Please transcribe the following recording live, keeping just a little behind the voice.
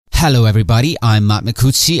Hello everybody, I'm Matt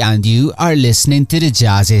Micucci and you are listening to the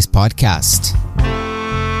JAZZIZ podcast.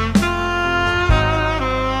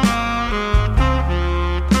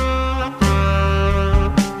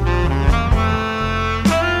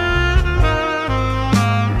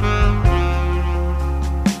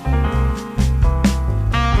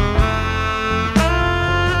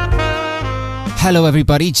 Hello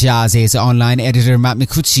everybody, JAZZIZ online editor Matt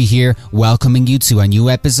Micucci here, welcoming you to a new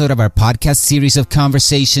episode of our podcast series of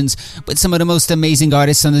conversations with some of the most amazing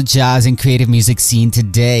artists on the jazz and creative music scene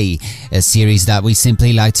today. A series that we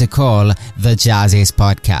simply like to call the JAZZIZ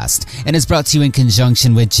podcast, and is brought to you in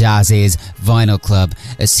conjunction with JAZZIZ Vinyl Club,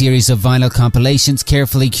 a series of vinyl compilations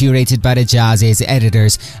carefully curated by the JAZZIZ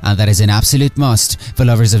editors, and that is an absolute must for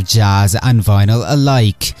lovers of jazz and vinyl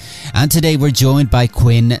alike. And today we're joined by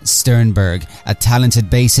QUINN STERNBERG, a talented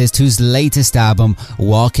bassist whose latest album,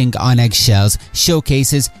 Walking on Eggshells,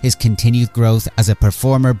 showcases his continued growth as a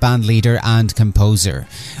performer, bandleader and composer.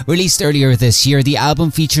 Released earlier this year, the album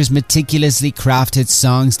features meticulously crafted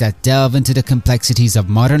songs that delve into the complexities of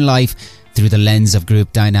modern life through the lens of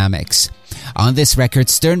group dynamics. On this record,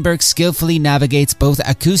 Sternberg skillfully navigates both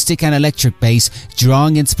acoustic and electric bass,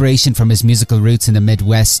 drawing inspiration from his musical roots in the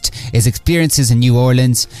Midwest, his experiences in New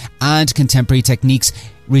Orleans, and contemporary techniques,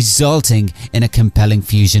 resulting in a compelling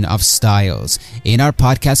fusion of styles. In our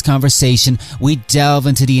podcast conversation, we delve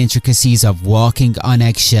into the intricacies of Walking on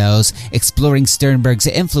Eggshells, exploring Sternberg's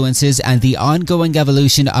influences and the ongoing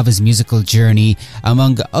evolution of his musical journey,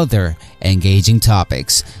 among other engaging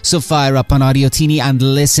topics. So fire up on Audio Teeny and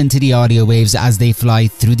listen to the audio waves as they fly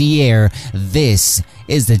through the air. This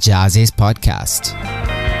is the JAZZIZ podcast.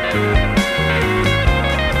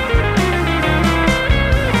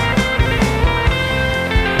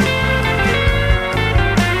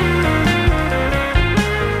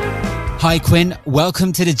 Hi Quinn,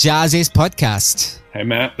 welcome to the JAZZIZ podcast. Hey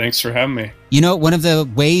Matt, thanks for having me. You know, one of the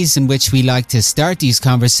ways in which we like to start these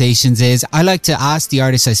conversations is I like to ask the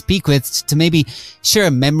artists I speak with to maybe share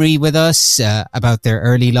a memory with us about their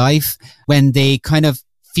early life when they kind of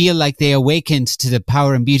feel like they awakened to the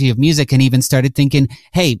power and beauty of music and even started thinking,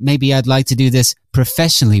 hey, maybe I'd like to do this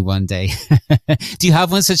professionally one day. Do you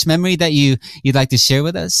have one such memory that you'd like to share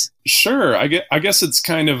with us? Sure. I guess it's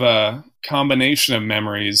kind of a combination of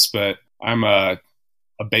memories, but I'm a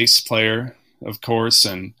bass player, of course,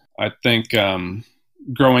 and I think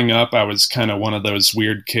growing up, I was kind of one of those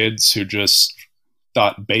weird kids who just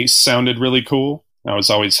thought bass sounded really cool. I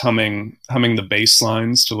was always humming the bass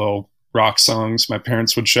lines to little rock songs my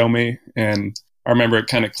parents would show me, and I remember it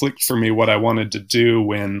kind of clicked for me what I wanted to do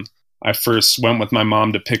when I first went with my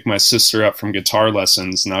mom to pick my sister up from guitar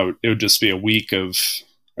lessons, and it would just be a week of,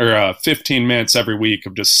 or 15 minutes every week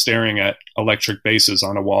of just staring at electric basses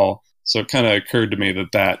on a wall. So it kind of occurred to me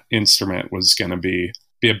that instrument was going to be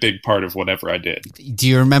a big part of whatever I did. Do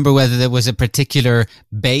you remember whether there was a particular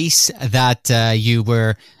bass that you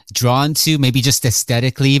were drawn to, maybe just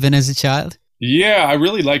aesthetically even as a child? Yeah, I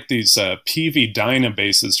really liked these PV Dyna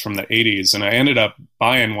basses from the 80s, and I ended up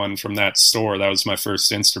buying one from that store. That was my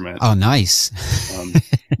first instrument. Oh, nice.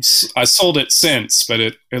 I sold it since, but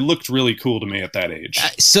it looked really cool to me at that age.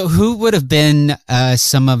 So who would have been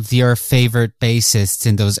some of your favorite bassists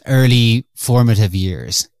in those early formative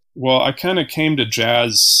years? Well, I kind of came to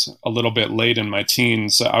jazz a little bit late in my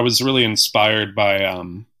teens. I was really inspired by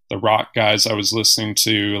the rock guys I was listening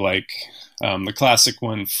to, like the classic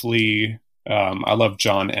one, Flea. I love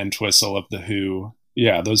John Entwistle of The Who.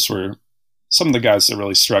 Yeah, those were some of the guys that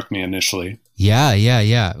really struck me initially.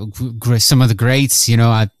 Yeah. Some of the greats, you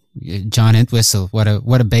know, John Entwistle, what a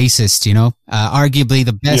bassist, you know, arguably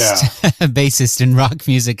the best bassist in rock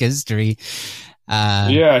music history.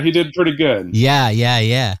 Yeah, he did pretty good.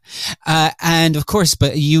 Yeah. And of course,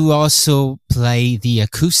 but you also play the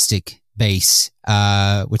acoustic bass.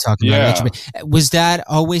 We're talking about electric. Was that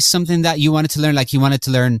always something that you wanted to learn? Like you wanted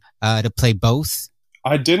to learn to play both?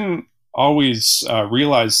 I didn't always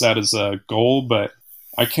realize that as a goal, but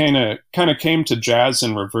I kind of came to jazz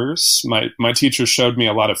in reverse. My teacher showed me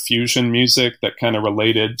a lot of fusion music that kind of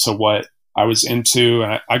related to what I was into.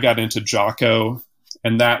 I got into Jocko,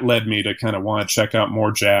 and that led me to kind of want to check out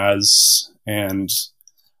more jazz and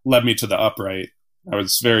led me to the upright. I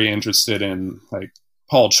was very interested in like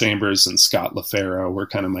Paul Chambers and Scott LaFaro were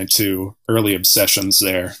kind of my two early obsessions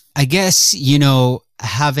there. I guess, you know,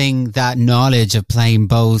 having that knowledge of playing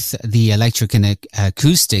both the electric and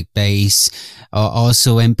acoustic bass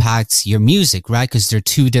also impacts your music, right? Because they're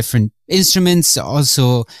two different instruments,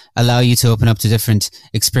 also allow you to open up to different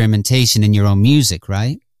experimentation in your own music,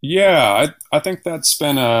 right? Yeah, I think that's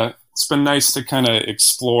been it's been nice to kind of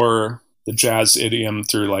explore the jazz idiom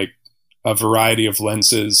through like a variety of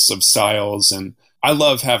lenses, of styles, and I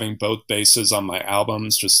love having both basses on my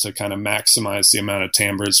albums just to kind of maximize the amount of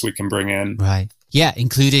timbres we can bring in. Right. Yeah,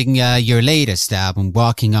 including your latest album,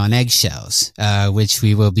 Walking on Eggshells, which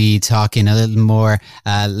we will be talking a little more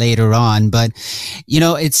later on. But,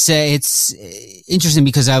 it's interesting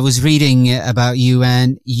because I was reading about you,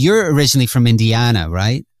 and you're originally from Indiana,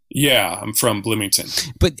 right? Yeah, I'm from Bloomington.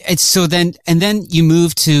 But then you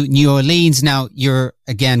moved to New Orleans. Now you're,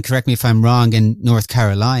 again, correct me if I'm wrong, in North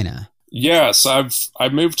Carolina. Yes,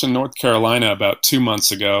 I've moved to North Carolina about 2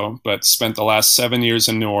 months ago, but spent the last 7 years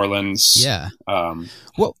in New Orleans. Yeah.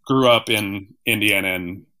 Grew up in Indiana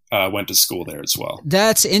and went to school there as well.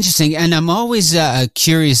 That's interesting. And I'm always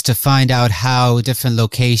curious to find out how different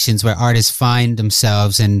locations where artists find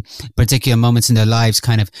themselves in particular moments in their lives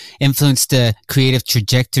kind of influence the creative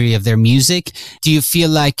trajectory of their music. Do you feel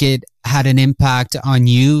like it had an impact on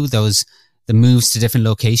you, the moves to different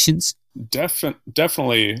locations?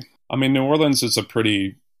 Definitely. I mean, New Orleans is a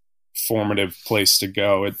pretty formative place to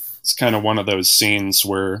go. It's kind of one of those scenes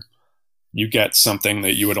where you get something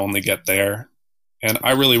that you would only get there. And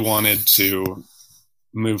I really wanted to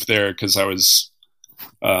move there because I was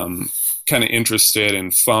kind of interested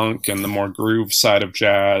in funk and the more groove side of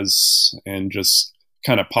jazz and just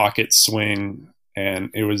kind of pocket swing.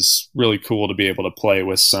 And it was really cool to be able to play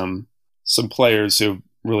with some players who've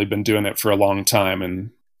really been doing it for a long time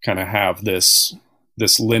and kind of have this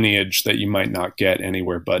lineage that you might not get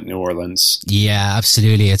anywhere but New Orleans. Yeah,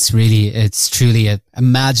 absolutely. It's truly a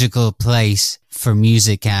magical place for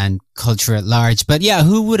music and culture at large. But yeah,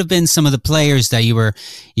 who would have been some of the players that you were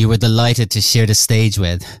delighted to share the stage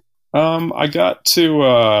with? I got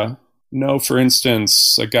to know, for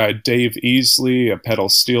instance, a guy, Dave Easley, a pedal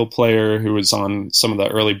steel player who was on some of the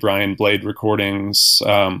early Brian Blade recordings.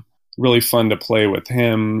 Really fun to play with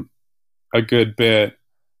him a good bit.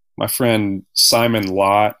 My friend Simon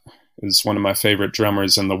Lott is one of my favorite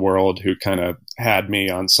drummers in the world who kind of had me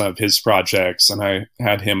on some of his projects, and I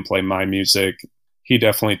had him play my music. He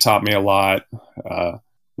definitely taught me a lot.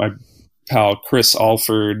 My pal Chris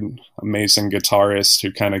Alford, amazing guitarist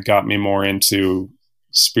who kind of got me more into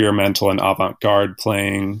experimental and avant-garde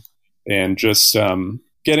playing, and just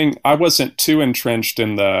I wasn't too entrenched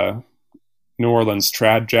in the New Orleans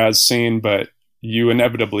trad jazz scene, but you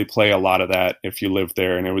inevitably play a lot of that if you live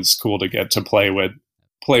there, and it was cool to get to play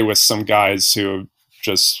with some guys who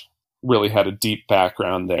just really had a deep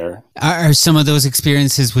background there. Are some of those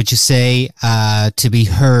experiences, would you say, to be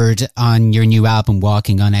heard on your new album,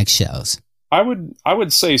 Walking on Eggshells? I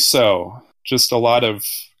would say so. Just a lot of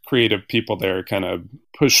creative people there kind of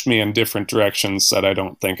pushed me in different directions that I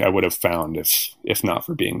don't think I would have found if not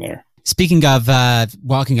for being there. Speaking of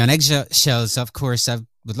Walking on Eggshells, of course, I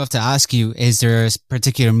would love to ask you, is there a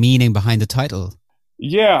particular meaning behind the title?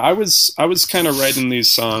 Yeah, I was kind of writing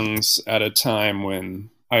these songs at a time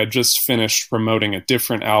when I had just finished promoting a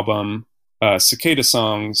different album, Cicada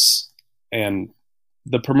Songs, and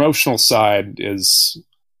the promotional side is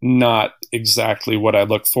not exactly what I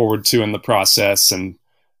look forward to in the process, and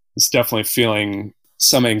it's definitely feeling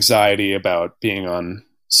some anxiety about being on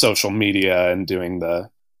social media and doing the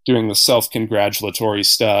self-congratulatory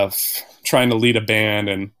stuff, trying to lead a band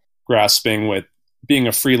and grasping with being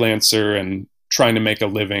a freelancer and trying to make a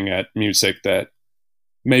living at music that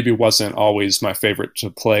maybe wasn't always my favorite to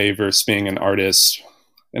play versus being an artist.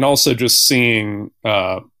 And also just seeing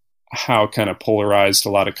how kind of polarized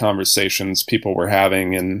a lot of conversations people were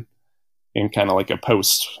having in kind of like a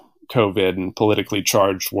post-COVID and politically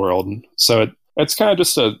charged world. So it's kind of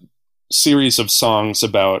just a series of songs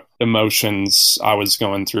about emotions I was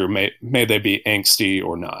going through, may they be angsty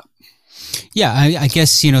or not. Yeah, I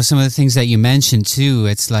guess, some of the things that you mentioned too,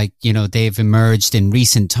 it's like, they've emerged in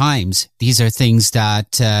recent times. These are things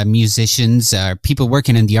that musicians or people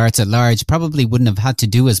working in the arts at large probably wouldn't have had to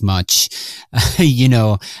do as much,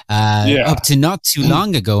 up to not too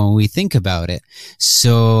long ago when we think about it.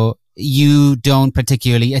 So you don't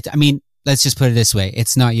particularly, let's just put it this way.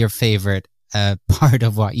 It's not your favorite part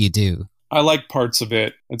of what you do. I like parts of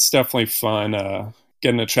it. It's definitely fun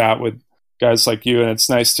getting to chat with guys like you, and it's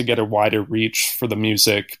nice to get a wider reach for the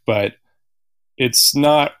music, but it's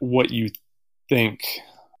not what you think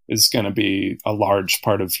is going to be a large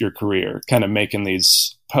part of your career, kind of making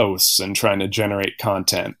these posts and trying to generate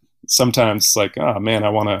content. Sometimes it's like, oh man, I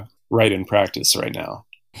want to write and practice right now.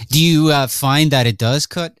 Do you find that it does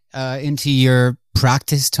cut into your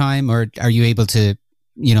practice time, or are you able to,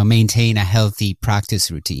 maintain a healthy practice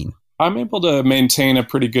routine? I'm able to maintain a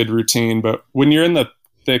pretty good routine, but when you're in the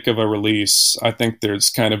thick of a release, I think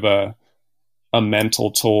there's kind of a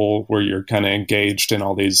mental toll where you're kind of engaged in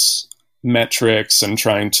all these metrics and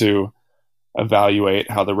trying to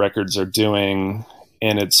evaluate how the records are doing.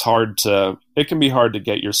 And it can be hard to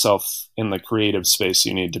get yourself in the creative space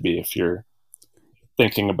you need to be if you're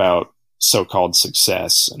thinking about so-called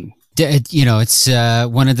success. And it's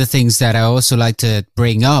one of the things that I also like to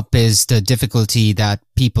bring up is the difficulty that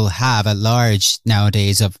people have at large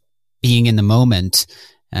nowadays of being in the moment.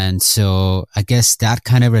 And so I guess that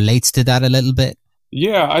kind of relates to that a little bit.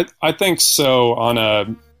 Yeah, I think so on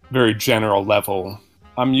a very general level.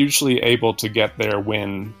 I'm usually able to get there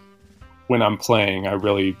when I'm playing. I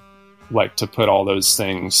really like to put all those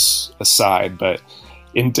things aside. But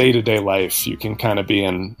in day-to-day life, you can kind of be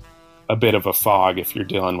in a bit of a fog if you're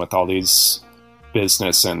dealing with all these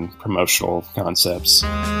business and promotional concepts.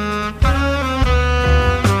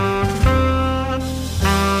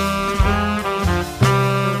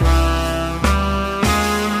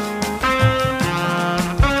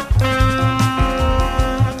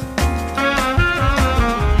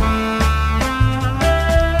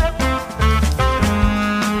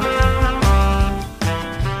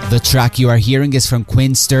 The track you are hearing is from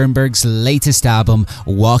QUINN STERNBERG's latest album,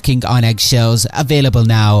 Walking on Eggshells, available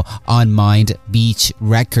now on Mind Beach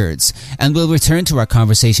Records. And we'll return to our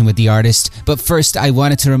conversation with the artist, but first I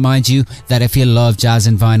wanted to remind you that if you love jazz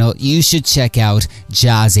and vinyl, you should check out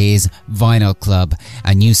JAZZIZ Vinyl Club,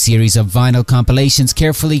 a new series of vinyl compilations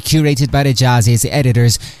carefully curated by the JAZZIZ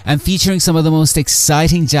editors and featuring some of the most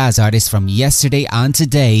exciting jazz artists from yesterday and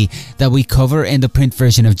today that we cover in the print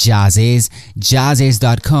version of JAZZIZ,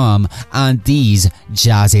 jazziz.com, and these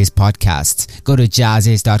JAZZIZ podcasts. Go to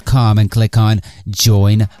jazziz.com and click on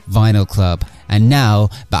Join Vinyl Club. And now,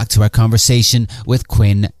 back to our conversation with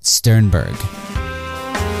QUINN STERNBERG.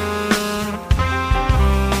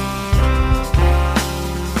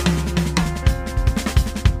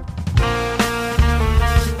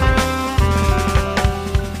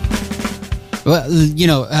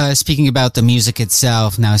 Well, speaking about the music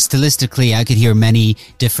itself, now stylistically, I could hear many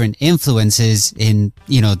different influences in,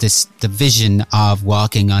 the vision of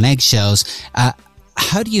Walking on Eggshells.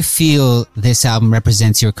 How do you feel this album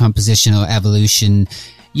represents your compositional evolution,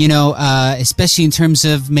 especially in terms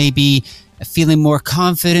of maybe feeling more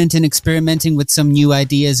confident in experimenting with some new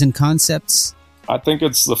ideas and concepts? I think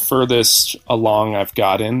it's the furthest along I've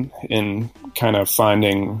gotten in kind of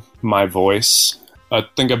finding my voice. I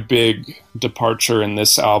think a big departure in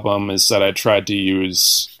this album is that I tried to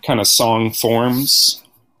use kind of song forms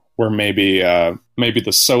where maybe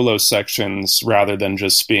the solo sections, rather than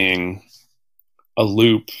just being a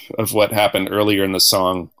loop of what happened earlier in the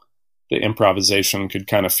song, the improvisation could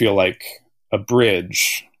kind of feel like a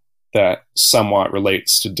bridge that somewhat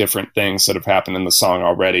relates to different things that have happened in the song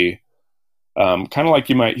already. Kind of like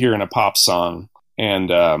you might hear in a pop song. And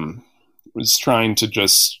was trying to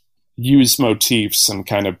just use motifs and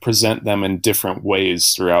kind of present them in different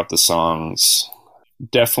ways throughout the songs.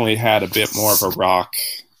 Definitely had a bit more of a rock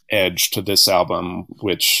edge to this album,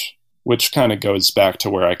 which kind of goes back to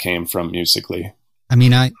where I came from musically. I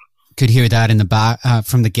mean, I could hear that in the back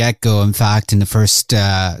from the get-go. In fact, in the first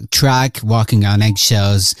track, Walking on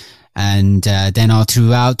Eggshells, and then all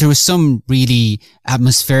throughout, there were some really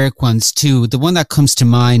atmospheric ones too. The one that comes to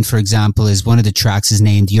mind, for example, is one of the tracks is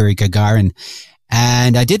named Yuri Gagarin.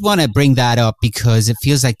 And I did want to bring that up because it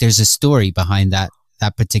feels like there's a story behind that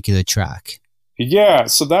particular track. Yeah,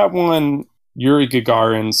 so that one, Yuri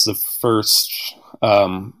Gagarin's the first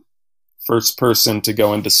person to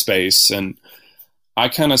go into space. And I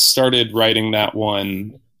kind of started writing that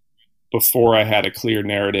one before I had a clear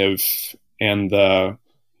narrative. And I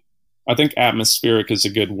think atmospheric is a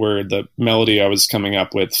good word. The melody I was coming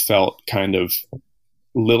up with felt kind of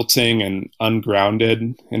lilting and ungrounded.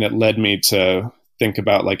 And it led me to think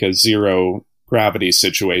about like a zero gravity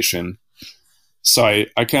situation. So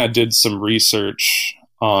I kind of did some research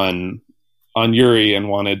on Yuri and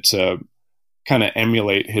wanted to kind of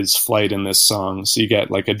emulate his flight in this song. So you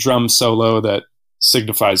get like a drum solo that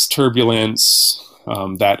signifies turbulence,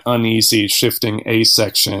 that uneasy shifting A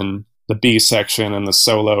section, the B section, and the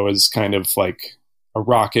solo is kind of like a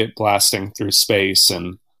rocket blasting through space.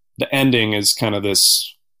 And the ending is kind of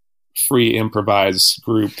this free improvised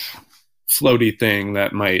group floaty thing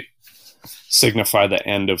that might signify the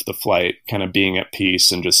end of the flight, kind of being at peace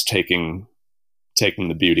and just taking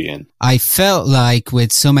the beauty in. I felt like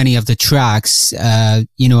with so many of the tracks, I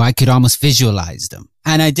could almost visualize them.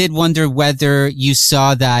 And I did wonder whether you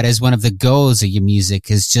saw that as one of the goals of your music,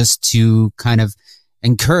 is just to kind of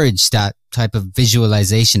encourage that type of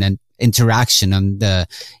visualization and interaction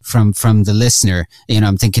from the listener.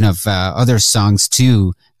 I'm thinking of other songs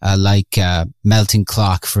too, like Melting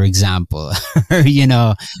Clock, for example.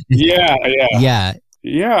 Yeah.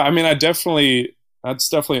 I mean, I definitely That's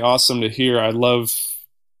definitely awesome to hear. I love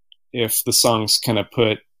if the songs kind of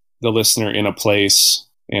put the listener in a place,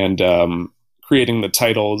 and creating the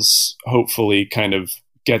titles hopefully kind of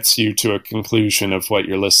gets you to a conclusion of what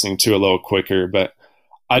you're listening to a little quicker. But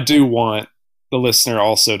I do want the listener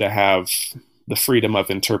also to have the freedom of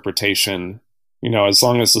interpretation, as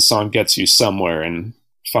long as the song gets you somewhere and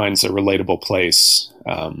finds a relatable place,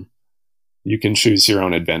 you can choose your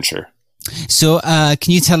own adventure. So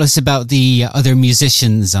can you tell us about the other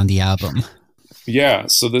musicians on the album? Yeah,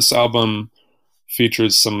 so this album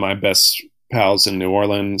features some of my best pals in New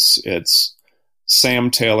Orleans. It's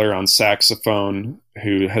Sam Taylor on saxophone,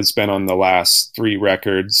 who has been on the last 3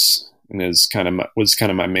 records and was kind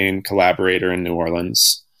of my main collaborator in New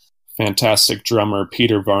Orleans. Fantastic drummer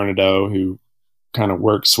Peter Varnado, who kind of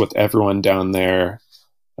works with everyone down there.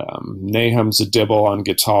 Nahum Zadibble on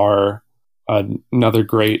guitar, another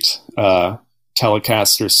great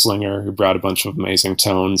Telecaster slinger who brought a bunch of amazing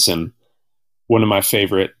tones, and one of my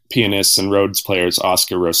favorite pianists and Rhodes players,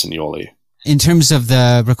 Oscar Rossignoli. In terms of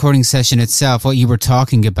the recording session itself, what you were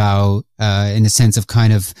talking about, in the sense of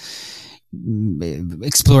kind of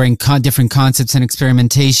exploring different concepts and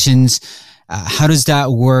experimentations, how does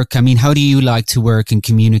that work? I mean, how do you like to work in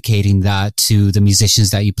communicating that to the musicians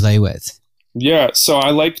that you play with? Yeah, so I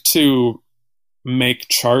like to make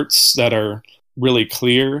charts that are really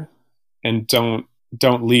clear and don't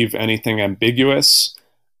leave anything ambiguous,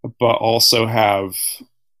 but also have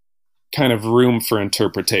kind of room for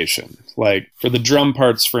interpretation. Like for the drum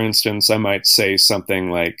parts, for instance, I might say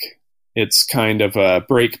something like, it's kind of a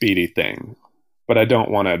breakbeaty thing, but I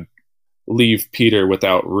don't want to leave Peter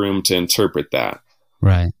without room to interpret that.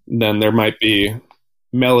 Right. Then there might be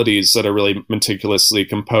melodies that are really meticulously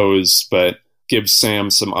composed, but give Sam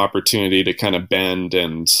some opportunity to kind of bend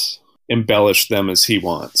and embellish them as he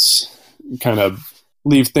wants. Kind of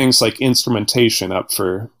leave things like instrumentation up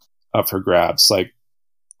for grabs. Like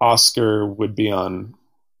Oscar would be on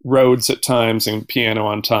Rhodes at times and piano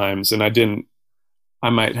on times, and I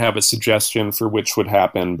might have a suggestion for which would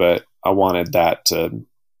happen, but I wanted that to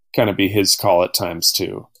kind of be his call at times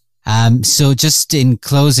too. So just in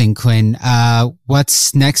closing, Quinn,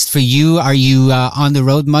 what's next for you? Are you on the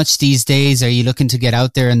road much these days? Are you looking to get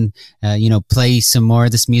out there and, play some more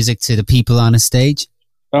of this music to the people on a stage?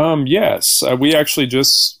 Yes. We actually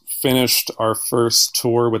just finished our first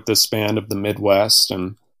tour with this band of the Midwest,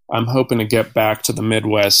 and I'm hoping to get back to the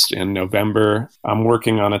Midwest in November. I'm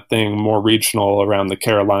working on a thing more regional around the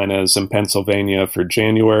Carolinas and Pennsylvania for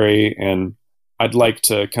January, and I'd like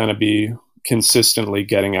to kind of be consistently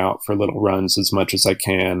getting out for little runs as much as I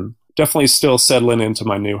can. Definitely still settling into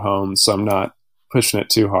my new home, so I'm not pushing it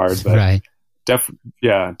too hard. But right.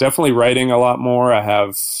 Definitely writing a lot more. I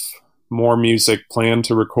have more music planned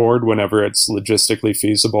to record whenever it's logistically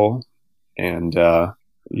feasible. And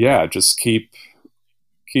just keep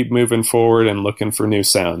moving forward and looking for new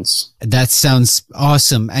sounds. That sounds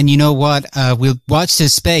awesome. And you know what? We'll watch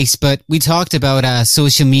this space, but we talked about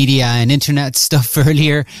social media and internet stuff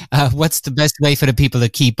earlier. What's the best way for the people to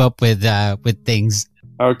keep up with things?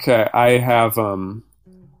 Okay. I have,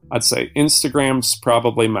 I'd say Instagram's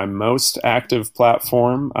probably my most active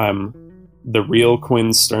platform. I'm the real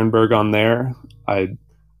Quinn Sternberg on there. I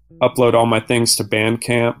upload all my things to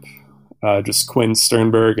Bandcamp, just Quinn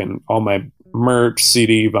Sternberg, and all my merch,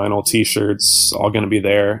 CD, vinyl, t-shirts, all going to be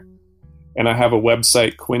there. And I have a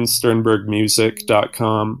website,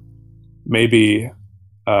 quinnsternbergmusic.com. Maybe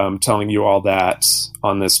telling you all that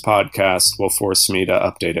on this podcast will force me to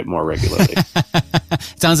update it more regularly.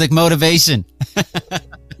 Sounds like motivation.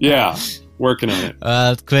 Yeah, working on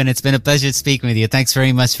it. Quinn, it's been a pleasure speaking with you. Thanks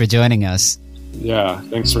very much for joining us. Yeah,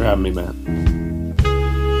 thanks for having me, man.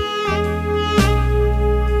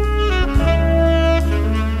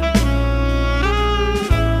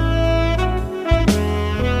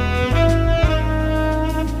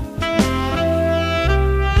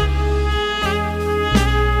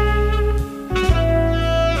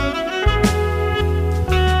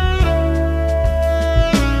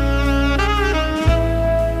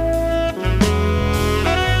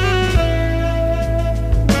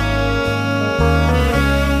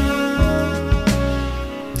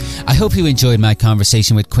 I hope you enjoyed my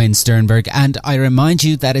conversation with Quinn Sternberg, and I remind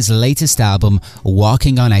you that his latest album,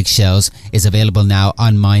 Walking on Eggshells, is available now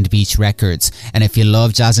on Mind Beach Records. And if you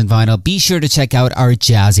love jazz and vinyl, be sure to check out our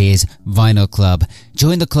JAZZIZ Vinyl Club.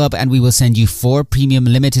 Join the club and we will send you 4 premium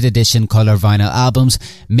limited edition colour vinyl albums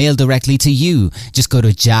mailed directly to you. Just go to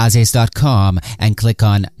JAZZIZ.com and click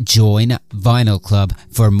on Join Vinyl Club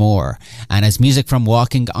for more. And as music from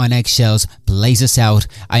Walking on Eggshells plays us out,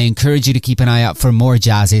 I encourage you to keep an eye out for more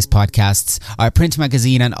JAZZIZ podcasts, our print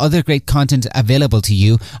magazine and other great content available to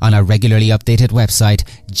you on our regularly updated website,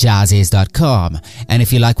 JAZZIZ.com. And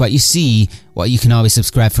if you like what you see, well, you can always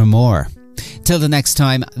subscribe for more. Till the next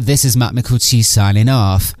time, this is Matt Micucci signing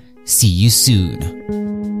off. See you soon.